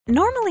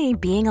Normally,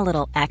 being a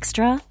little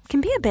extra can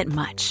be a bit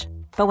much,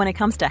 but when it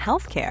comes to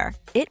healthcare,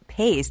 it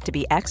pays to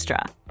be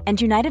extra. And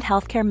United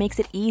Healthcare makes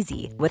it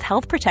easy with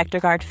Health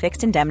Protector Guard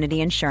fixed indemnity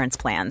insurance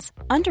plans.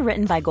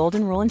 Underwritten by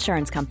Golden Rule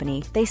Insurance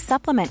Company, they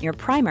supplement your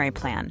primary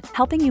plan,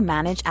 helping you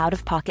manage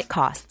out-of-pocket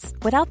costs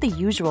without the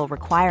usual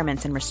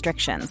requirements and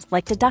restrictions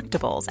like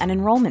deductibles and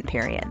enrollment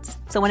periods.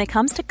 So when it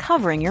comes to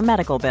covering your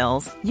medical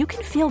bills, you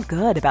can feel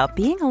good about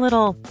being a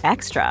little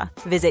extra.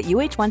 Visit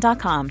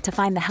uh1.com to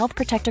find the Health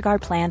Protector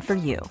Guard plan for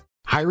you.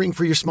 Hiring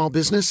for your small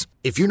business?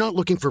 If you're not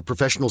looking for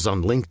professionals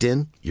on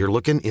LinkedIn, you're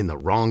looking in the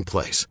wrong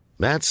place.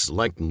 That's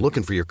like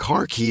looking for your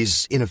car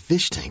keys in a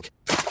fish tank.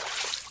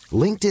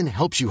 LinkedIn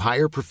helps you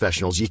hire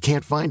professionals you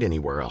can't find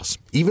anywhere else,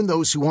 even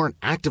those who aren't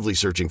actively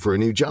searching for a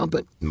new job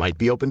but might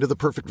be open to the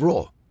perfect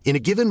role. In a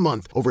given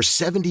month, over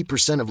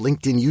 70% of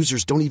LinkedIn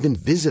users don't even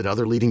visit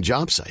other leading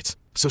job sites.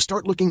 So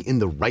start looking in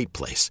the right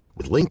place.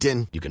 With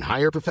LinkedIn, you can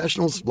hire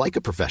professionals like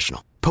a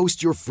professional.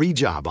 Post your free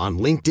job on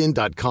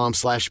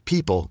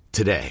linkedin.com/people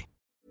today.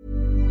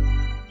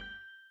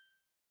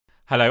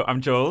 Hello,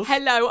 I'm Jules.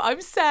 Hello,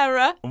 I'm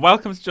Sarah.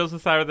 Welcome to Jules and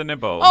Sarah the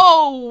Nibble.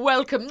 Oh,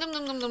 welcome.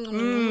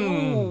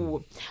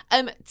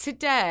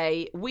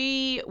 Today,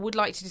 we would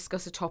like to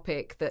discuss a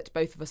topic that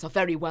both of us are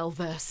very well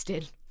versed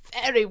in.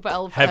 Very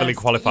well versed. Heavily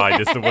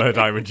qualified is the word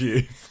I would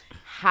use.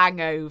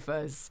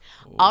 Hangovers.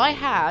 Ooh. I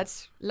had,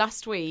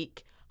 last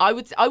week, I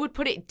would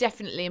put it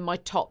definitely in my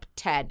top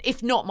 10,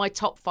 if not my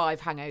top 5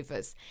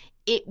 hangovers.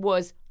 It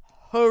was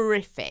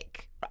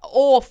horrific.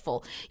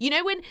 Awful. You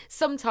know when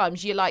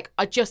sometimes you're like,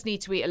 I just need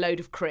to eat a load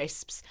of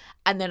crisps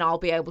and then I'll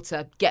be able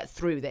to get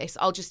through this.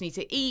 I'll just need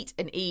to eat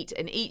and eat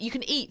and eat. You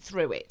can eat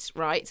through it,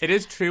 right? It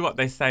is true what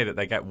they say, that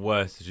they get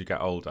worse as you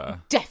get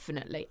older.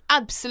 Definitely.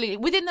 Absolutely.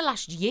 Within the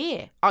last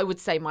year, I would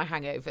say my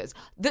hangovers.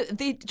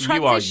 The transition.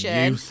 You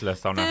are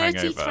useless on a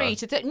hangover. 33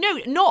 to 30.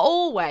 No, not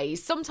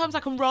always. Sometimes I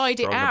can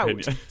ride it out.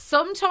 Opinion.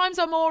 Sometimes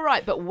I'm all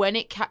right. But when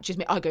it catches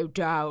me, I go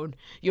down.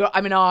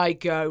 I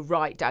go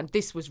right down.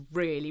 This was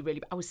really, really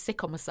bad. I was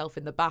sick on myself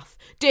in the bath.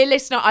 Dear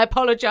listener, I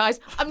apologise.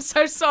 I'm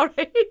so sorry.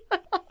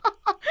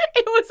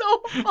 It was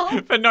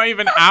awful. But not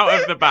even out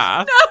of the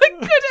bath. No, I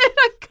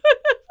couldn't.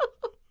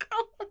 Oh,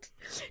 God.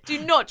 Do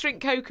not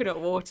drink coconut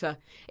water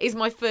is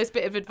my first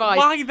bit of advice.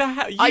 Why the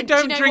hell? You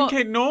don't drink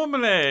it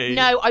normally.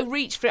 No, I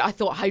reached for it. I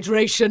thought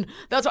hydration.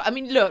 That's what I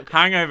mean. Look,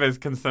 hangovers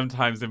can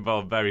sometimes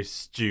involve very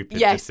stupid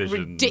decisions.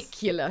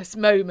 Ridiculous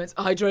moments.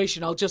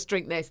 Hydration. I'll just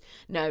drink this.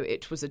 No,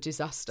 it was a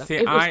disaster. See,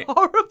 it was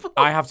horrible.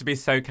 I have to be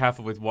so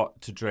careful with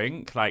what to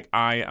drink. Like,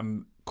 I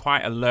am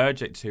quite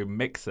allergic to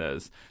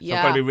mixers. So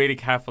I've got to be really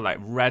careful, like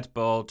Red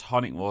Bull,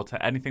 tonic water,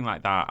 anything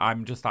like that.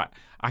 I'm just like,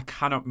 I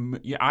cannot.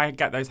 I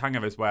get those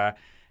hangovers where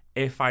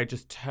if I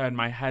just turn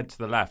my head to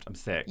the left, I'm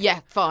sick.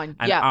 Yeah, fine.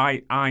 And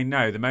I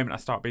know the moment I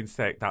start being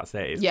sick, that's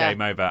it. It's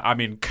game over. I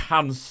mean,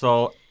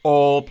 cancel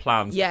all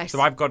plans. Yes.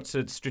 So I've got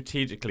to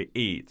strategically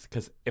eat,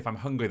 because if I'm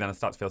hungry, then I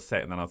start to feel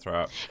sick and then I'll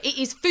throw up.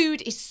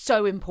 Food is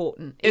so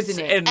important,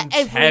 isn't it?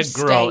 It's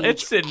integral.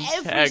 It's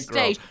integral. Every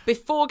stage.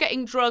 Before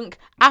getting drunk,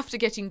 after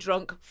getting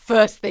drunk,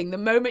 first thing, the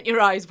moment your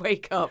eyes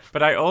wake up.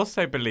 But I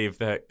also believe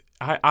that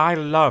I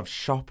love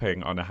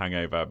shopping on a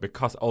hangover,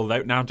 because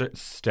although now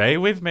stay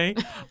with me,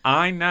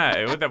 I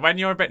know that when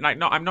you're a bit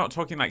like, I'm not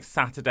talking like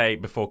Saturday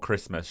before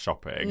Christmas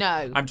shopping.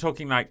 No. I'm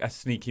talking like a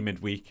sneaky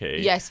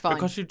midweeky. Yes, fine.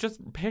 Because you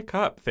just pick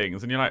up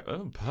things and you're like,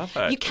 oh,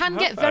 perfect. You can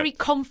get very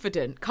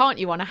confident, can't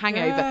you, on a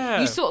hangover?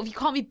 Yeah. You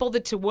can't be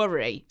bothered to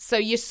worry. So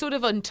you're sort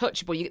of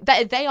untouchable.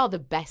 They are the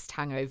best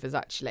hangovers,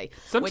 actually.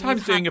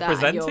 Sometimes doing a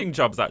presenting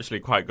job's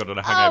actually quite good on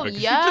a hangover,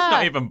 because you're just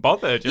not even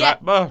bothered. You're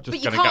like,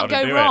 just going to get on and do it. But you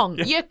can't go wrong.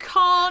 You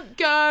can't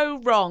go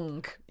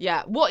wrong.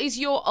 Yeah. What is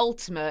your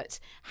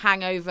ultimate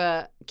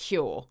hangover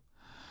cure?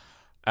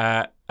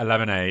 A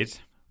lemonade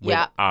with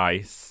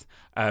ice.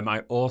 I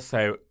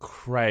also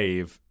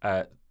crave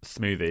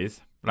smoothies.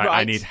 Like,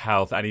 I need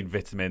health, I need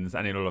vitamins,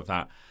 I need all of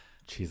that.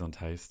 Cheese on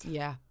toast.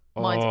 Yeah.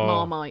 Mine's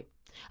Marmite.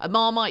 A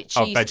Marmite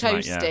cheese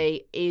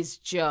toasty is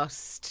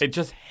just... It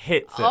just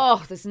hits it.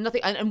 Oh, there's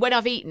nothing... And when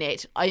I've eaten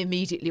it, I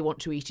immediately want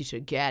to eat it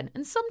again.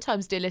 And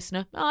sometimes, dear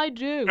listener, I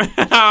do.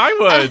 I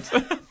would.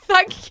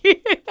 Thank you.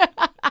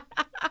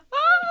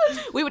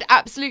 We would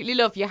absolutely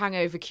love your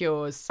hangover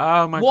cures.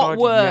 Oh, my God, What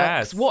works?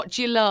 yes. What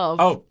do you love?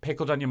 Oh,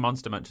 pickled onion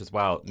Monster Munch as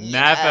well.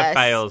 Never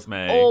fails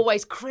me.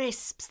 Always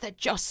crisps. They're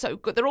just so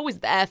good. They're always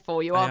there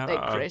for you, aren't they,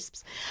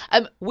 crisps?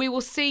 We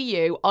will see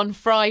you on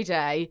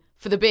Friday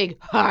for the big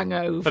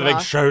hangover. For the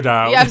big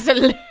showdown. Yeah,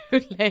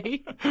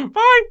 absolutely.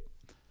 Bye.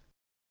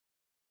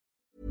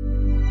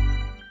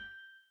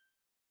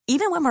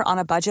 Even when we're on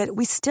a budget,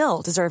 we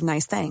still deserve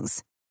nice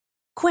things.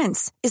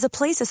 Quince is a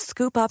place to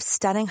scoop up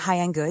stunning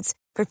high-end goods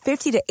for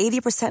 50 to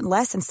 80%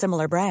 less than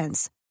similar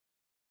brands.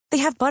 They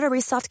have buttery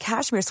soft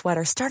cashmere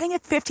sweaters starting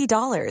at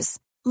 $50,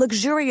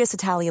 luxurious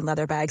Italian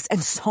leather bags,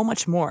 and so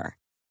much more.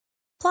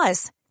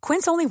 Plus,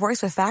 Quince only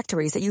works with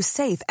factories that use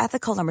safe,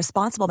 ethical, and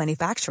responsible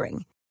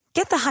manufacturing.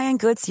 Get the high-end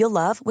goods you'll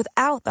love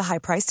without the high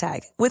price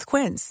tag with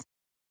Quince.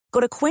 Go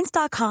to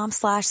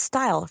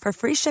quince.com/style for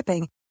free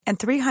shipping and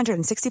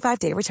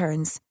 365-day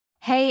returns.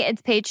 Hey,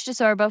 it's Paige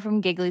DeSorbo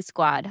from Giggly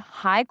Squad.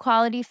 High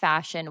quality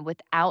fashion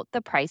without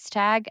the price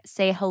tag.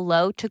 Say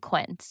hello to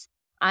Quince.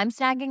 I'm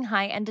snagging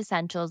high-end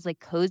essentials like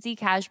cozy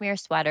cashmere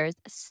sweaters,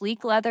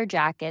 sleek leather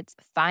jackets,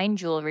 fine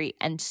jewelry,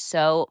 and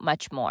so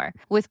much more.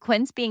 With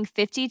Quince being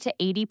 50 to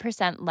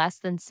 80% less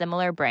than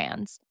similar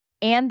brands.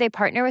 And they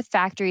partner with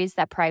factories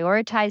that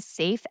prioritize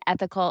safe,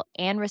 ethical,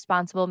 and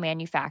responsible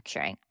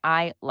manufacturing.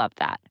 I love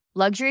that.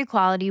 Luxury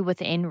quality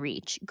within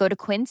reach. Go to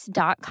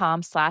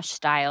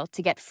quince.com/style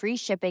to get free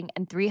shipping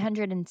and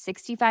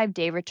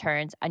 365-day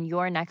returns on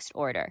your next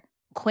order.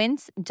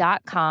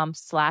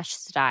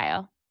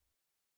 Quince.com/style.